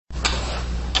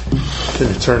Can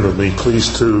you turn with me,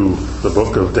 please, to the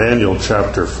book of Daniel,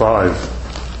 chapter 5.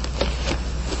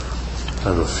 I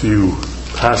have a few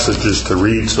passages to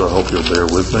read, so I hope you'll bear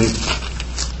with me.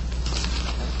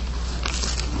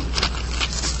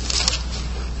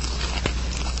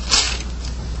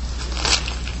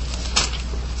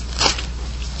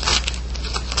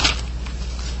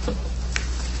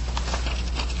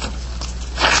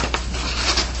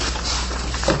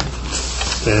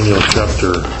 Daniel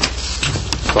chapter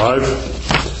 5,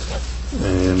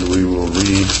 and we will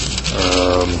read,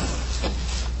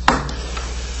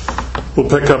 we'll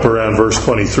pick up around verse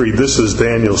 23. This is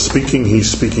Daniel speaking. He's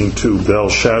speaking to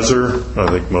Belshazzar. I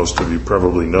think most of you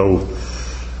probably know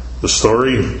the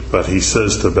story, but he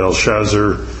says to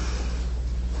Belshazzar,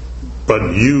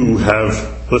 "But you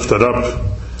have lifted up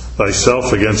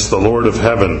thyself against the Lord of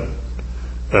heaven,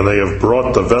 and they have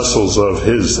brought the vessels of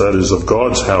his," that is, of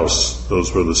God's house,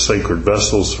 those were the sacred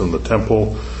vessels from the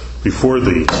temple, "before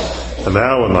thee. And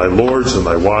thou and thy lords and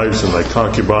thy wives and thy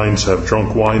concubines have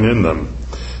drunk wine in them.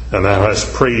 And thou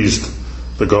hast praised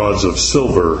the gods of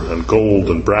silver and gold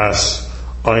and brass,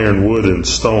 iron, wood, and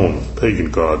stone," pagan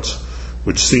gods,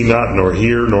 "which see not, nor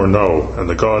hear, nor know. And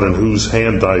the God in whose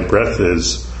hand thy breath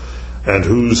is, and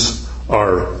whose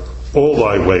are all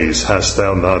thy ways, hast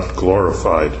thou not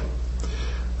glorified."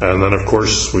 And then, of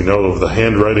course, we know of the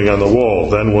handwriting on the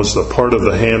wall. "Then was the part of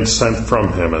the hand sent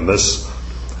from him, and this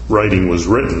writing was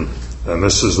written." And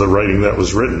this is the writing that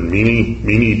was written,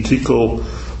 Mene, Tekel,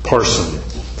 Parsin.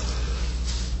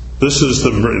 This is the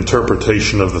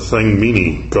interpretation of the thing,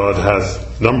 Mene, God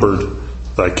hath numbered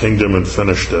thy kingdom and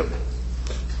finished it.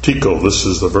 Tekel, this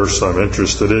is the verse I'm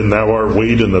interested in, "Thou art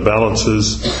weighed in the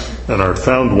balances and art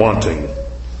found wanting.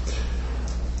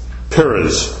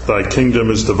 Peres, thy kingdom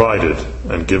is divided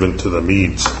and given to the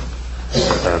Medes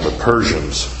and the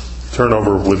Persians." Turn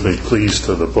over with me, please,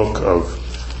 to the book of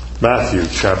Matthew,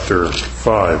 chapter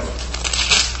 5.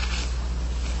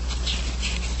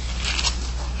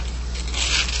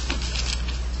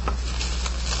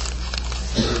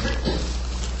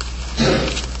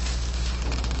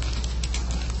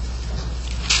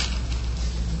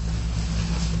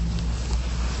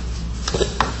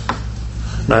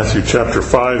 Matthew chapter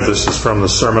 5, this is from the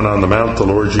Sermon on the Mount, the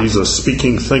Lord Jesus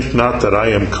speaking, "Think not that I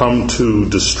am come to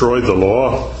destroy the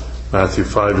law," Matthew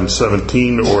 5 and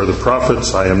 17, "or the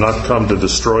prophets. I am not come to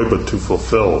destroy, but to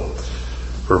fulfill.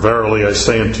 For verily I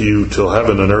say unto you, till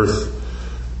heaven and earth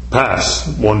pass,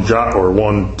 one jot or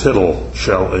one tittle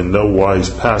shall in no wise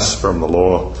pass from the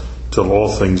law, till all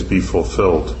things be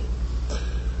fulfilled.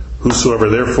 Whosoever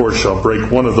therefore shall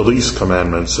break one of the least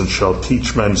commandments, and shall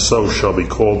teach men so, shall be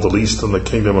called the least in the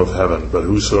kingdom of heaven. But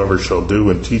whosoever shall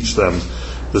do and teach them,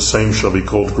 the same shall be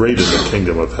called great in the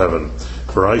kingdom of heaven.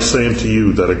 For I say unto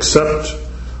you, that except,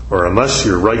 or unless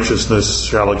your righteousness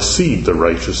shall exceed the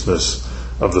righteousness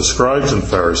of the scribes and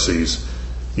Pharisees,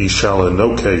 ye shall in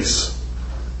no case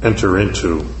enter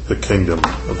into the kingdom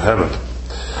of heaven."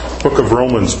 Book of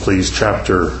Romans, please,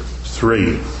 chapter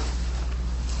 3.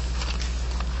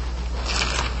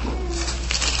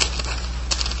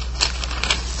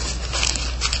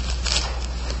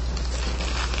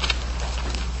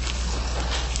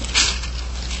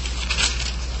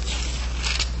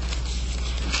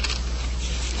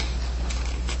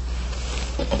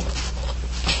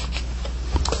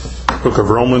 Book of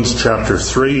Romans, chapter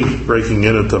 3, breaking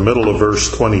in at the middle of verse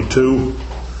 22.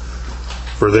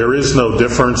 "For there is no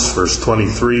difference," verse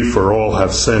 23, "for all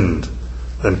have sinned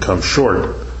and come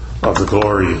short of the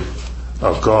glory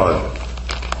of God."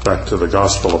 Back to the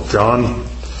Gospel of John,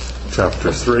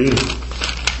 chapter 3.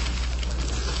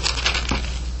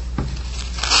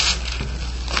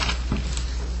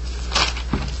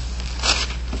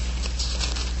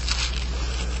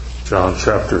 John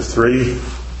chapter 3.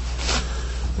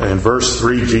 And verse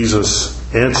 3, Jesus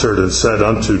answered and said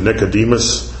unto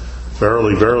Nicodemus,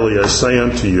 "Verily, verily, I say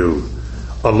unto you,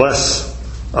 unless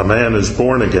a man is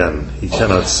born again, he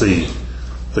cannot see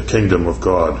the kingdom of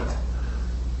God."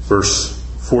 Verse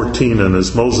 14, "And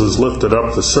as Moses lifted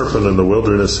up the serpent in the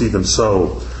wilderness, even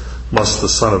so must the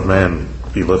Son of Man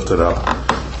be lifted up."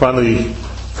 Finally,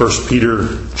 1 Peter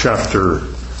chapter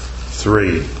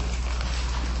 3.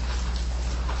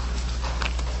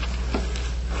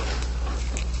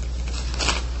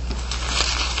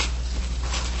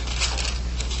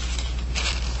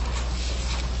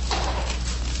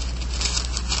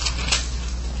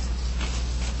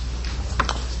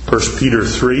 First Peter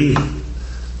 3,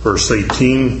 verse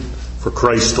 18, For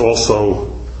Christ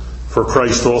also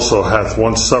hath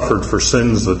once suffered for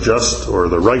sins, the just or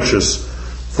the righteous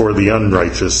for the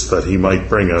unrighteous, that he might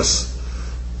bring us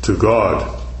to God.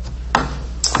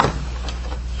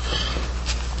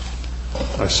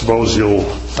 I suppose you'll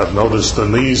have noticed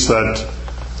in these that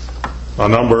a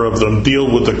number of them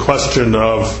deal with the question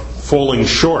of falling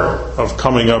short, of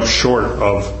coming up short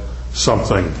of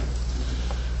something.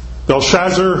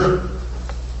 Belshazzar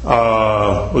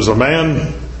was a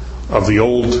man of the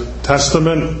Old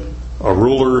Testament, a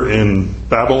ruler in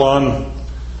Babylon.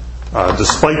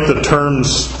 Despite the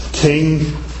terms king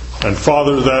and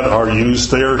father that are used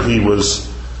there,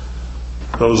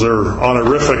 those are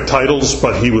honorific titles,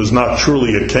 but he was not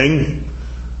truly a king.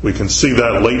 We can see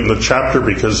that late in the chapter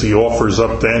because he offers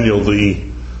up Daniel the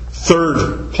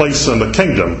third place in the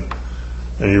kingdom.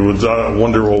 And you would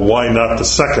wonder, well, why not the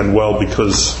second? Well,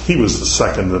 because he was the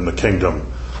second in the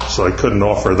kingdom, so I couldn't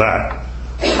offer that.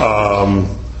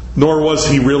 Nor was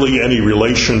he really any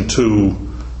relation to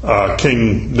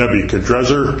King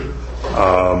Nebuchadnezzar,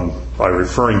 by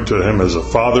referring to him as a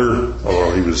father,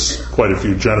 although he was quite a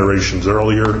few generations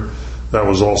earlier. That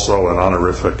was also an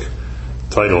honorific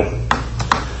title.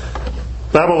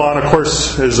 Babylon, of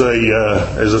course, is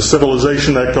a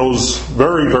civilization that goes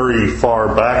very, very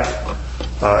far back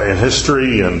in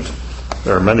history, and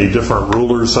there are many different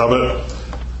rulers of it.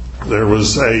 There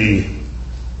was a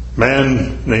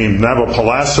man named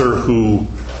Nabopolassar who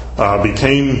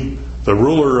became the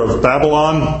ruler of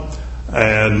Babylon,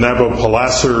 and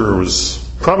Nabopolassar was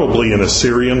probably an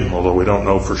Assyrian, although we don't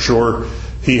know for sure.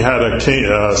 He had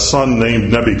a son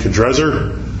named Nebuchadnezzar,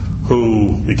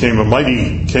 who became a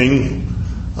mighty king.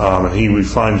 And we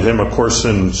find him, of course,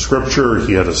 in Scripture.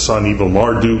 He had a son,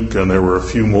 Evil-Marduk, and there were a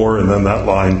few more, and then that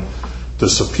line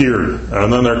disappeared.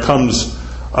 And then there comes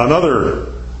another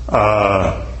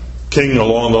king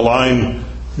along the line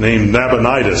named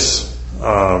Nabonidus.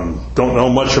 Don't know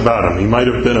much about him. He might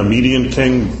have been a Median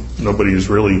king. Nobody is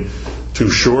really too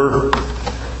sure.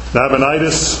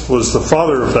 Nabonidus was the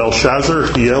father of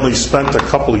Belshazzar. He only spent a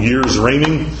couple of years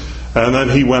reigning, and then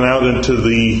he went out into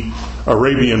the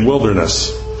Arabian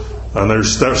wilderness. And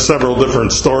there's several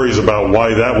different stories about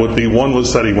why that would be. One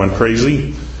was that he went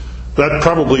crazy. That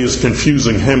probably is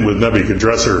confusing him with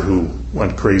Nebuchadnezzar, who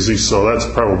went crazy, so that's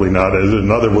probably not it.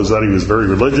 Another was that he was very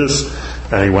religious,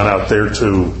 and he went out there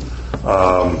to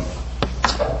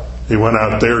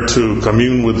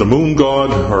commune with the moon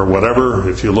god or whatever.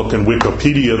 If you look in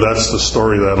Wikipedia, that's the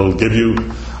story that'll give you.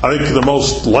 I think the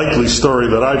most likely story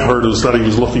that I've heard is that he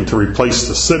was looking to replace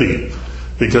the city,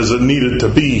 because it needed to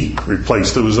be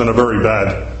replaced. It was in a very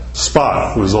bad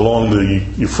spot. It was along the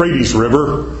Euphrates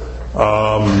River,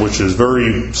 which is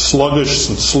very sluggish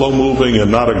and slow-moving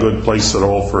and not a good place at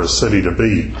all for a city to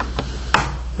be.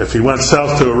 If he went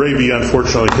south to Arabia,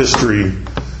 unfortunately,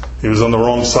 he was on the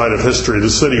wrong side of history.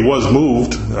 The city was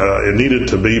moved. It needed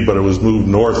to be, but it was moved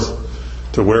north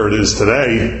to where it is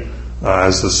today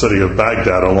as the city of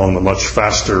Baghdad along the much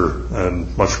faster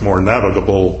and much more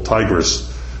navigable Tigris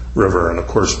River. And of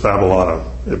course, Babylon,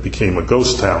 it became a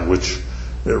ghost town, which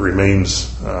it remains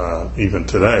even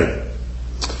today.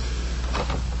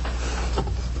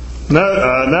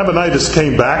 Nabonidus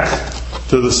came back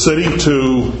to the city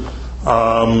to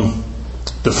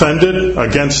defend it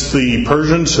against the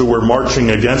Persians who were marching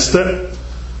against it.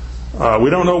 We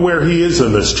don't know where he is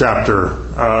in this chapter.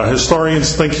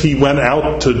 Historians think he went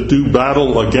out to do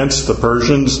battle against the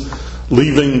Persians,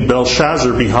 leaving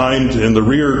Belshazzar behind in the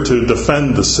rear to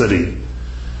defend the city.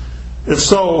 If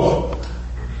so,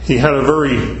 he had a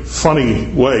very funny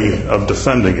way of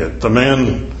defending it. The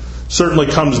man certainly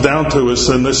comes down to us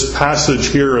in this passage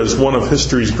here as one of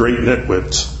history's great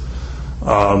nitwits.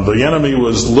 The enemy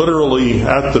was literally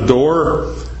at the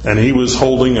door, and he was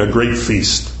holding a great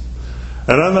feast.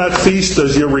 And on that feast,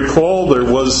 as you recall, there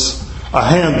was a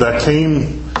hand that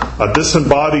came, a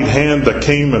disembodied hand that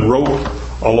came and wrote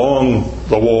along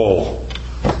the wall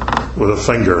with a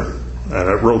finger. And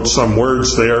it wrote some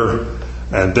words there,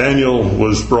 and Daniel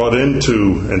was brought in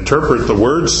to interpret the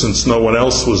words since no one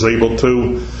else was able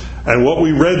to. And what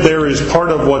we read there is part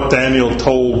of what Daniel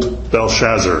told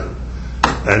Belshazzar.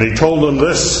 And he told him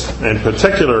this in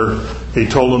particular. He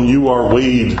told him, "You are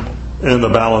weighed in the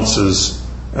balances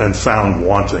and found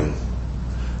wanting."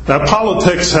 Now,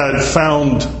 politics had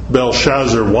found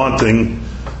Belshazzar wanting,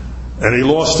 and he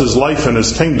lost his life and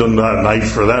his kingdom that night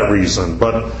for that reason.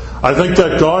 But I think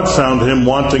that God found him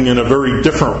wanting in a very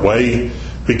different way,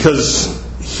 because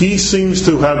he seems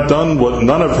to have done what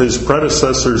none of his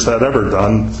predecessors had ever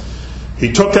done.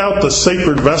 He took out the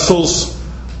sacred vessels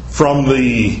from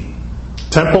the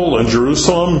temple in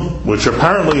Jerusalem, which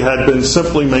apparently had been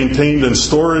simply maintained in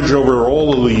storage over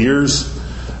all of the years,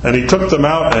 and he took them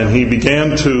out and he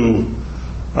began to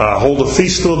hold a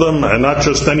feast with them, and not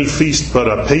just any feast, but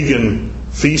a pagan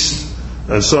feast.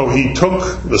 And so he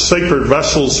took the sacred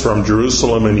vessels from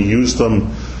Jerusalem and he used them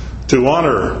to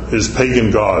honor his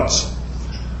pagan gods.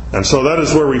 And so that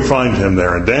is where we find him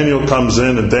there. And Daniel comes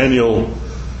in, and Daniel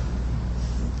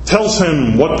tells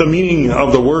him what the meaning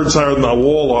of the words on the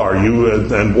wall are.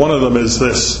 And one of them is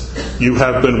this: you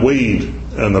have been weighed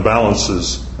in the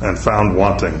balances and found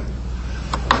wanting.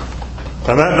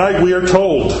 And that night we are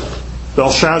told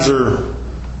Belshazzar,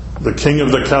 the king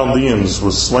of the Chaldeans,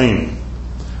 was slain.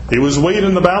 He was weighed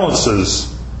in the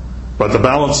balances, but the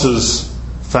balances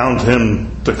found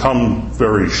him to come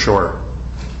very short.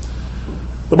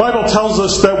 The Bible tells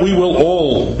us that we will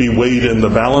all be weighed in the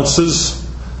balances,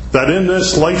 that in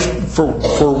this life,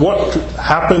 for what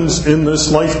happens in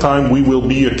this lifetime, we will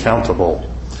be accountable.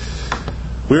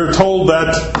 We are told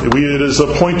that it is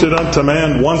appointed unto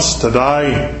man once to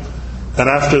die, and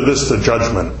after this the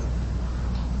judgment.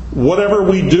 Whatever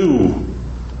we do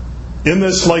in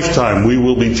this lifetime, we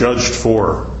will be judged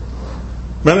for.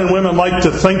 Men and women like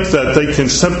to think that they can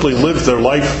simply live their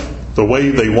life the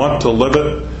way they want to live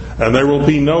it, and there will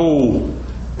be no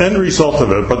end result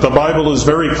of it. But the Bible is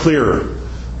very clear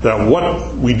that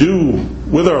what we do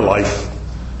with our life,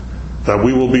 that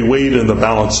we will be weighed in the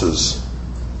balances.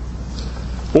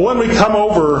 But when we come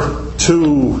over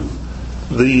to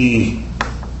the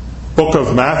book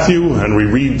of Matthew, and we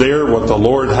read there what the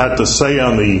Lord had to say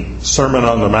on the Sermon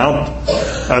on the Mount,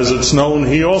 as it's known,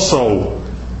 he also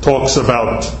talks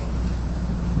about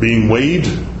being weighed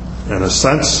in a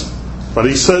sense. But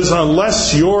he says,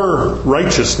 unless your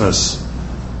righteousness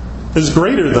is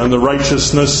greater than the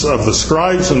righteousness of the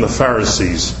scribes and the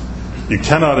Pharisees, you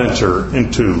cannot enter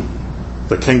into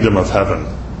the kingdom of heaven.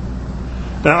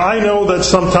 Now, I know that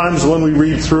sometimes when we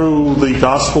read through the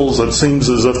Gospels, it seems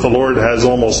as if the Lord has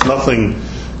almost nothing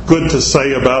good to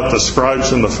say about the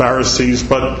scribes and the Pharisees,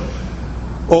 but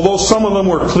although some of them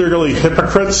were clearly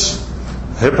hypocrites,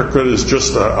 a hypocrite is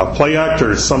just a play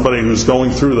actor, somebody who's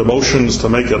going through the motions to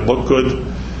make it look good.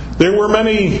 There were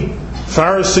many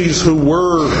Pharisees who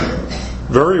were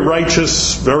very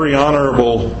righteous, very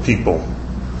honorable people.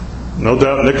 No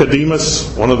doubt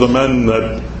Nicodemus, one of the men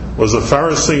that was a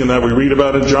Pharisee and that we read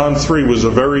about in John 3, was a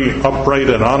very upright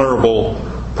and honorable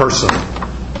person.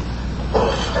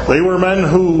 They were men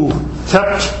who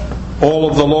kept all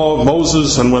of the law of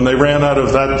Moses, and when they ran out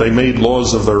of that, they made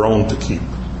laws of their own to keep.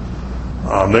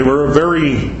 They were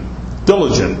very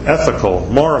diligent, ethical,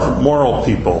 moral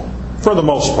people, for the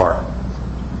most part.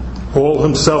 Paul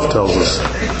himself tells us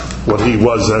what he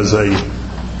was as a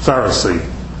Pharisee.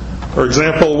 For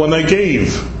example, when they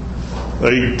gave,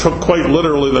 they took quite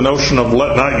literally the notion of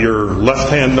let not your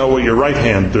left hand know what your right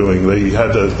hand doing. They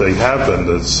have, and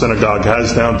the synagogue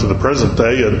has down to the present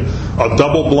day, a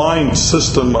double-blind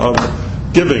system of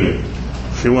giving.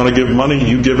 If you want to give money,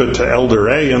 you give it to Elder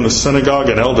A in the synagogue,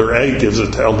 and Elder A gives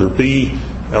it to Elder B.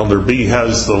 Elder B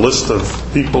has the list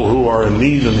of people who are in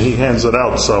need, and he hands it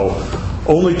out. So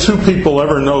only two people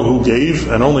ever know who gave,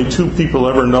 and only two people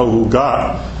ever know who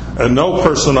got. And no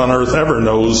person on earth ever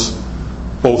knows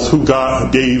both who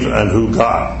gave and who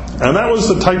got. And that was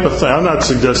the type of thing. I'm not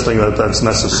suggesting that that's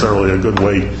necessarily a good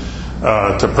way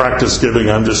to practice giving.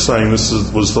 I'm just saying this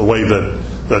was the way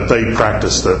that they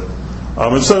practiced it.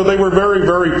 And so they were very,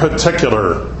 very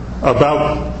particular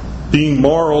about being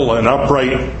moral and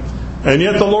upright. And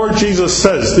yet the Lord Jesus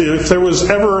says, if there was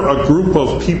ever a group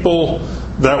of people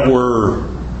that were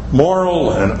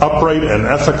moral and upright and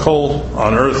ethical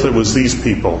on earth, it was these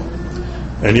people.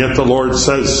 And yet the Lord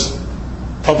says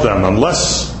of them,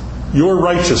 unless your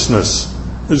righteousness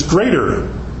is greater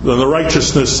than the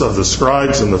righteousness of the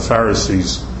scribes and the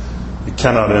Pharisees, you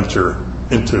cannot enter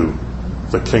into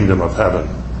the kingdom of heaven.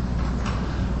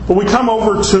 But we come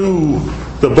over to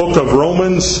the book of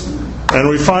Romans, and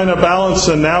we find a balance,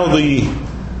 and now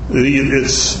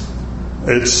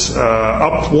it's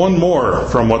up one more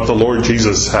from what the Lord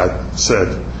Jesus had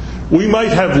said. We might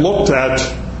have looked at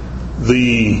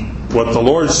what the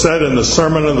Lord said in the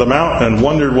Sermon on the Mount and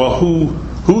wondered, well,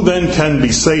 who then can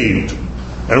be saved?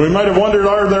 And we might have wondered,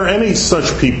 are there any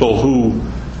such people who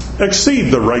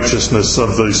exceed the righteousness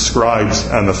of the scribes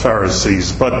and the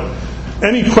Pharisees? But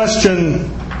any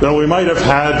question that we might have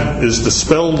had is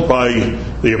dispelled by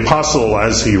the apostle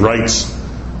as he writes,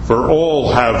 for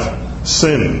all have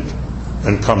sinned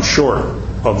and come short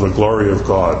of the glory of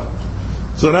God.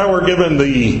 So now we're given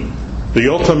the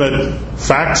ultimate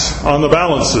facts on the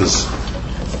balances.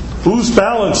 Whose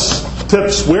balance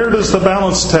tips? Where does the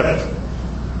balance tip?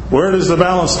 Where does the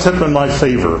balance tip in my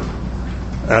favor?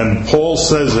 And Paul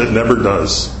says it never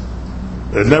does.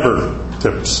 It never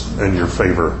tips in your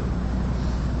favor.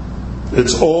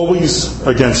 It's always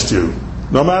against you,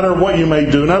 no matter what you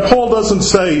may do. Now, Paul doesn't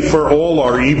say for all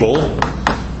are evil.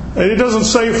 And he doesn't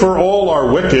say for all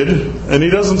are wicked, and he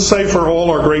doesn't say for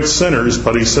all are great sinners,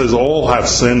 but he says all have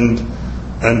sinned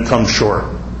and come short.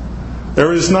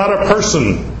 There is not a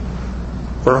person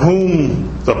for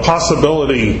whom the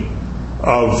possibility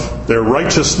of their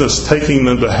righteousness taking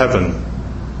them to heaven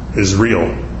is real.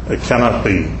 It cannot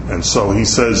be. And so he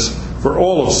says, for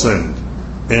all have sinned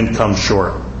and come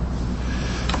short.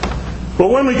 But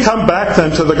when we come back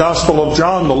then to the Gospel of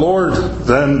John, the Lord,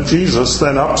 then Jesus,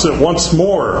 then ups it once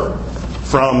more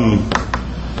from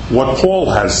what Paul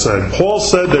has said. Paul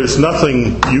said there's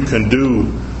nothing you can do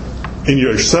in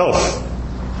yourself.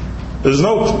 There's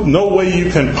no way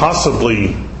you can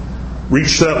possibly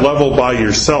reach that level by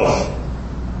yourself.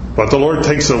 But the Lord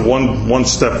takes it one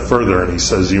step further, and he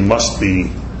says you must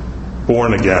be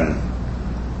born again.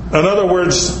 In other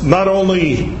words, not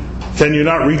only can you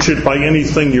not reach it by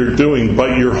anything you're doing,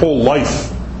 but your whole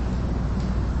life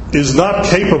is not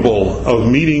capable of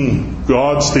meeting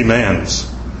God's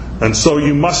demands. And so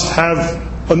you must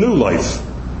have a new life.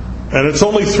 And it's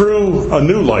only through a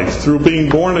new life, through being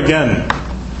born again,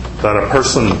 that a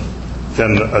person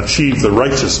can achieve the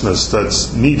righteousness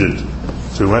that's needed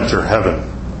to enter heaven.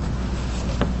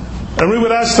 And we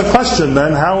would ask the question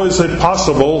then, how is it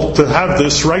possible to have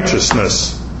this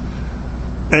righteousness?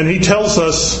 And he tells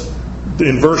us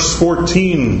in verse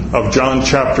 14 of John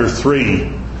chapter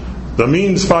 3, the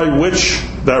means by which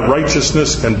that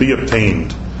righteousness can be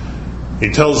obtained. He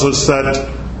tells us that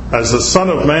as the Son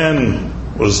of Man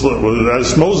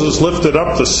as Moses lifted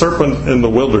up the serpent in the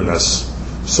wilderness,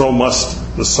 so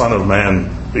must the Son of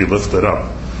Man be lifted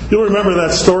up. You'll remember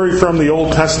that story from the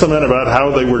Old Testament about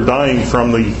how they were dying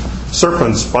from the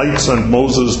serpent's bites, and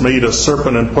Moses made a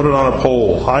serpent and put it on a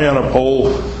pole, high on a pole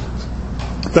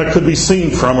that could be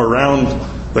seen from around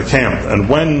the camp. And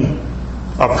when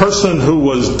a person who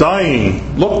was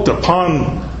dying looked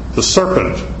upon the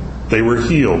serpent, they were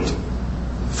healed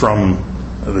from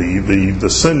the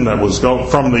sin that was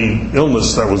from the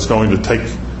illness that was going to take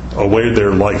away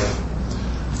their life.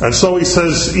 And so he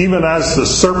says, even as the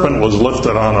serpent was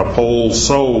lifted on a pole,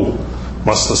 so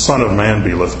must the Son of Man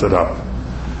be lifted up.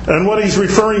 And what he's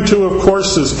referring to, of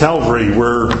course, is Calvary,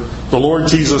 where the Lord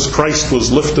Jesus Christ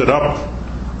was lifted up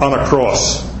on a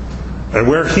cross, and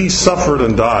where he suffered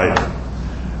and died.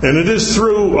 And it is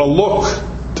through a look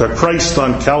to Christ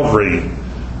on Calvary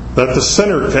that the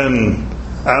sinner can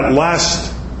at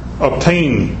last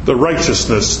obtain the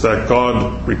righteousness that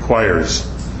God requires.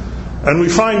 And we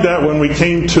find that when we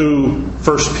came to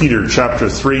 1 Peter chapter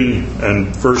 3 and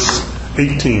verse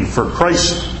 18. For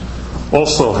Christ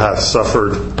also hath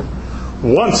suffered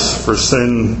once for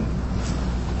sin,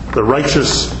 the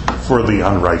righteous for the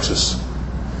unrighteous.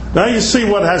 Now you see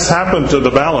what has happened to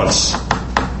the balance.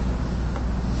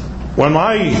 When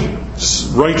my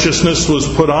righteousness was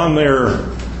put on there,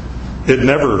 it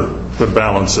never could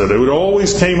balance it. It would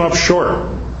always came up short.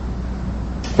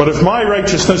 But if my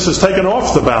righteousness is taken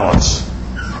off the balance,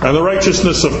 and the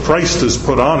righteousness of Christ is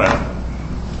put on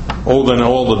it, oh, then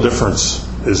all the difference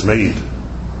is made.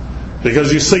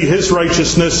 Because you see, his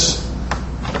righteousness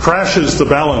crashes the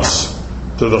balance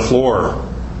to the floor.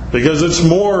 Because it's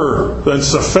more than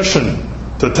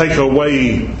sufficient to take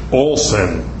away all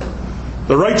sin.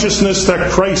 The righteousness that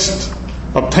Christ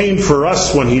obtained for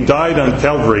us when he died on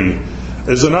Calvary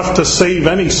is enough to save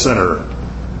any sinner,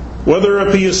 whether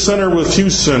it be a sinner with few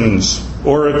sins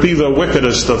or it be the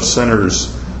wickedest of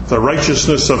sinners. The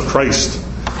righteousness of Christ.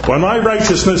 When my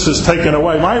righteousness is taken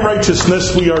away, my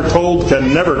righteousness, we are told,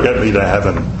 can never get me to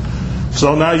heaven.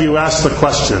 So now you ask the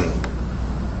question,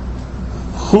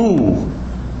 who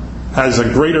has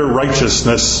a greater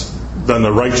righteousness than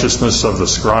the righteousness of the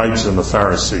scribes and the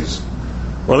Pharisees?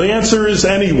 Well, the answer is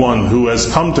anyone who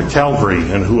has come to Calvary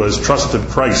and who has trusted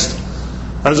Christ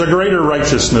has a greater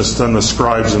righteousness than the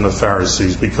scribes and the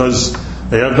Pharisees, because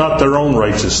they have not their own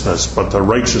righteousness, but the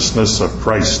righteousness of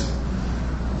Christ.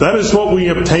 That is what we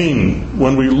obtain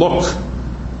when we look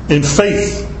in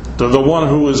faith to the one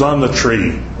who is on the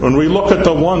tree, when we look at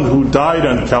the one who died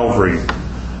on Calvary,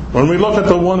 when we look at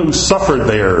the one who suffered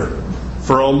there.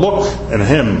 For a look at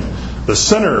him, the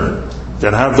sinner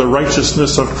can have the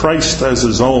righteousness of Christ as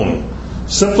his own,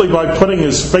 simply by putting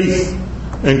his faith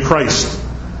in Christ.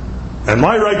 And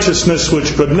my righteousness,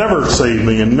 which could never save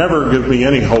me and never give me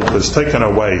any hope, is taken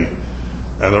away.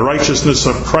 And the righteousness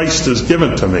of Christ is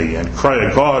given to me. And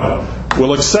God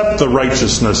will accept the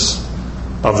righteousness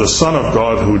of the Son of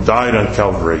God who died on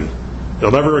Calvary.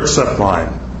 He'll never accept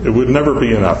mine. It would never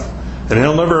be enough. And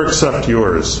he'll never accept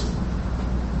yours.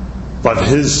 But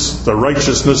the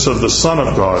righteousness of the Son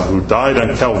of God who died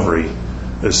on Calvary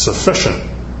is sufficient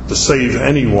to save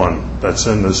anyone that's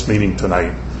in this meeting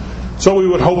tonight. So we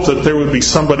would hope that there would be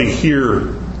somebody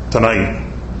here tonight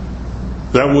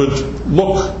that would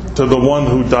look to the one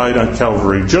who died on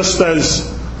Calvary, just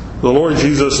as the Lord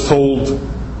Jesus told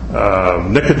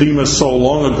Nicodemus so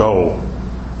long ago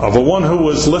of a one who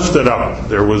was lifted up.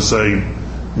 There was a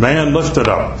man lifted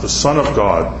up, the Son of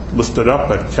God, lifted up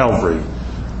at Calvary,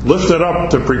 lifted up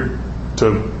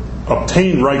to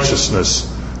obtain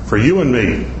righteousness for you and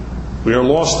me. We are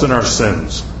lost in our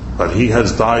sins, but He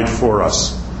has died for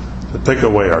us to take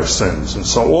away our sins. And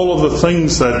so all of the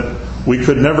things that we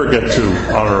could never get to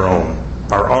on our own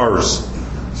are ours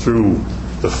through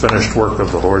the finished work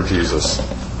of the Lord Jesus.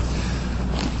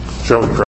 Shall we pray?